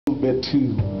bit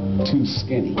too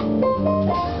skinny.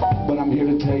 But I'm here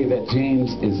to tell you that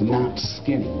James is not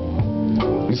skinny.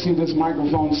 You see this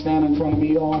microphone standing in front of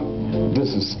me, y'all?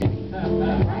 This is skinny.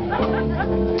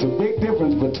 It's a big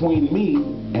difference between me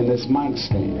and this mic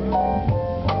stand.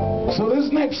 So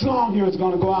this next song here is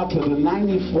going to go out to the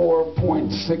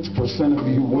 94.6% of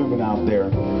you women out there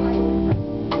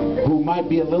who might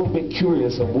be a little bit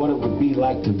curious of what it would be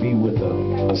like to be with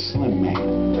a slim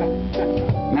man.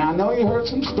 Now I know you heard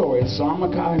some stories, so I'm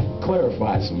going to kind of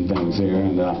clarify some things here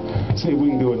and see if we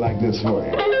can do it like this for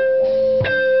you.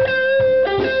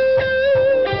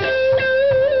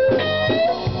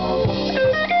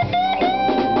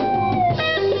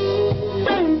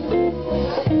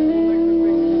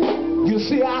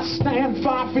 See, I stand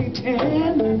 5 feet 10,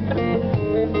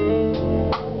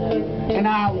 and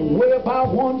I weigh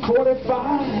about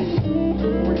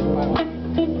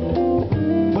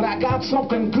 145. But I got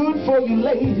something good for you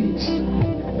ladies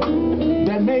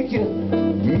that make you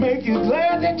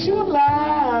glad that you're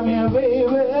alive here,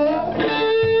 baby.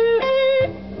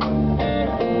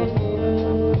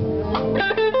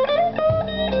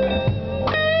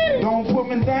 Don't put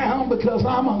me down because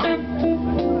I'm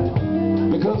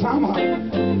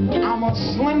a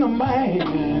slender man.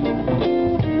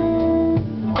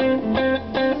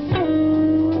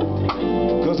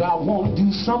 Cause I want to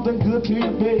do something good to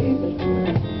you, baby,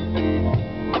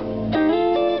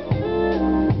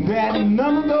 that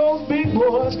none of those big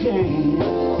boys can.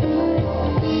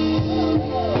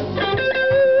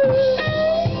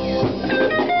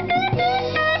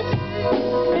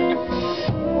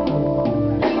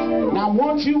 Now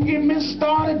once you get me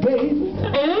started, baby,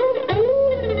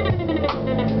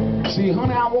 see,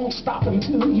 honey, I won't stop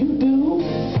until you do.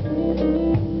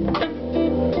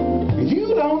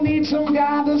 You don't need some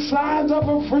guy the size of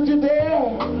a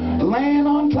Frigidaire laying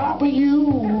on top of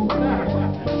you.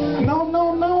 No,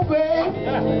 no, no, babe.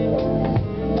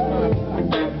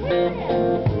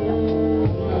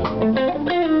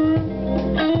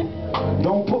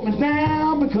 Don't put me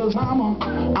down because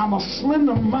I'm a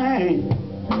slender man.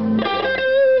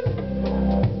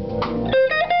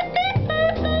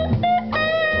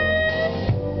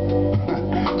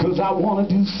 I want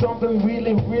to do something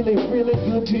really, really, really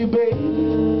good to you, baby,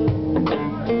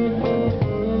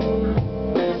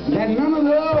 that none of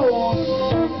those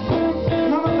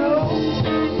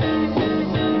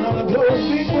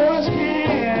big boys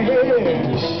can, yeah.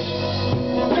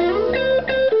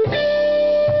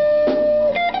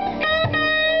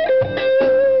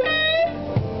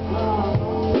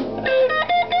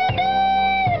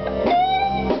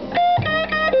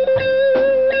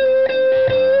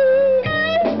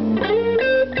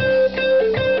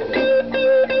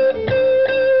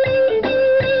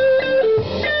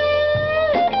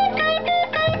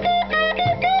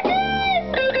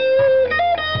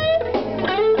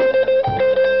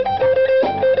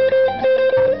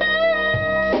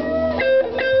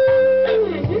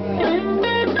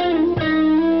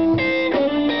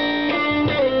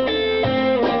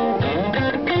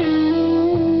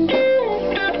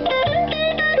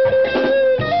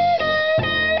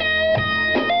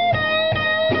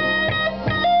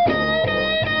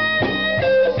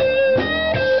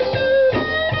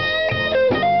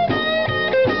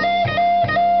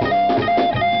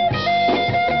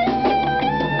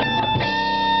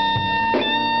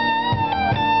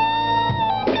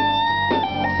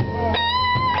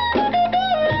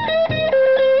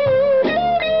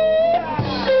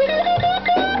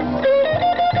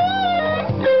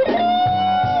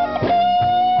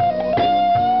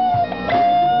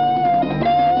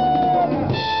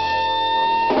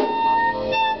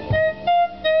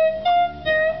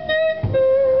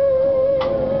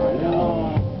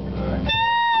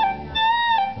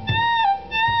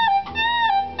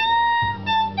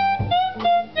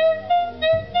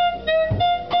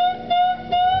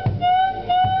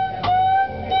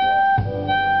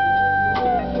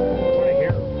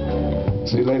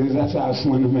 See, ladies, that's how a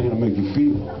slender man will make you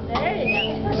feel. There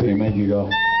you go. See, make you go,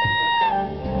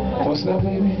 what's that,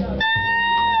 baby?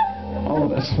 Oh,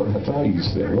 that's what I thought you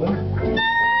said. What?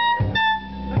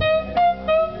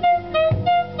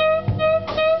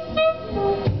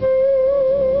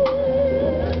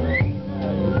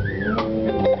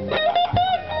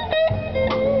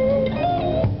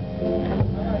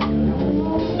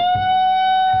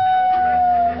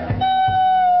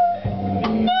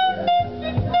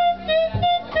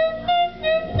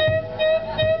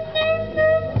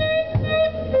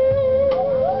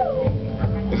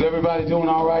 Is everybody doing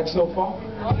all right so far?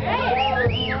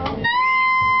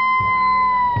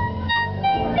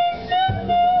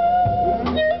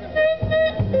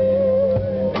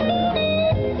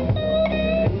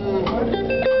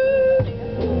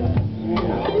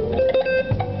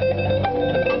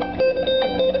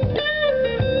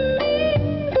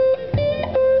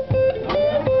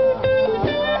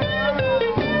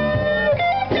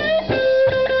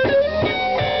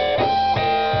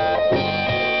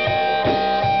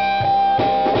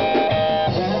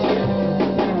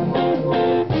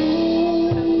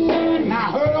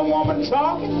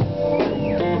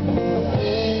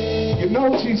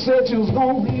 she was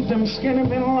gonna leave them skinny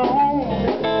men alone.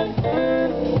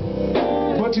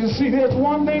 But you see, there's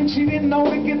one thing she didn't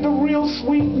know: to get the real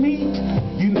sweet meat,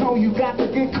 you know you got to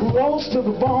get close to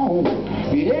the bone.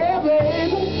 Yeah,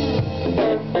 baby.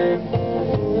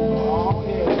 Oh,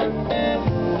 yeah.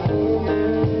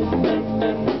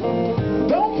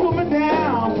 Don't put me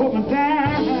down,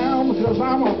 because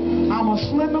I'm a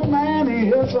slender man, and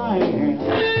yes I am.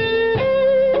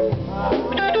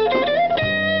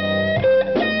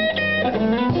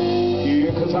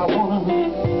 Yeah, 'cause I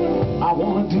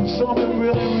wanna do something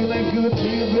really, really good to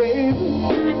you, baby.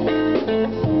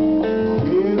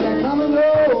 Yeah, that none of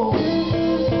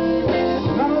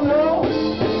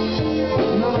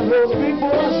those big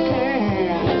boys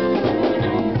can.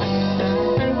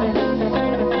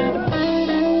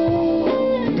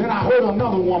 Then I heard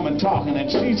another woman talking, and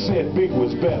she said big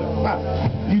was better.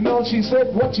 You know, she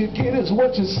said what you get is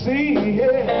what you see,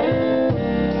 yeah.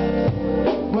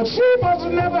 But she must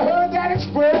have never heard that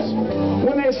expression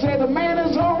when they say the man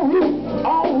is en route,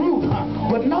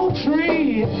 but no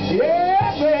tree.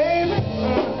 Yeah, baby.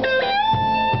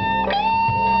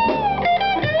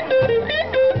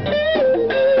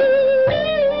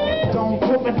 Don't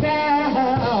put me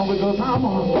down, because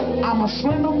I'm a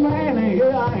slender man, and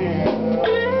here I am.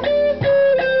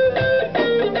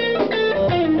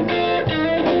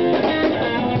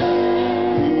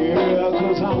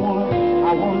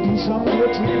 Something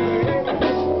good to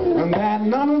you, and that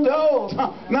none of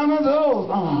those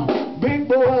big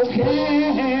boys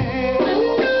can.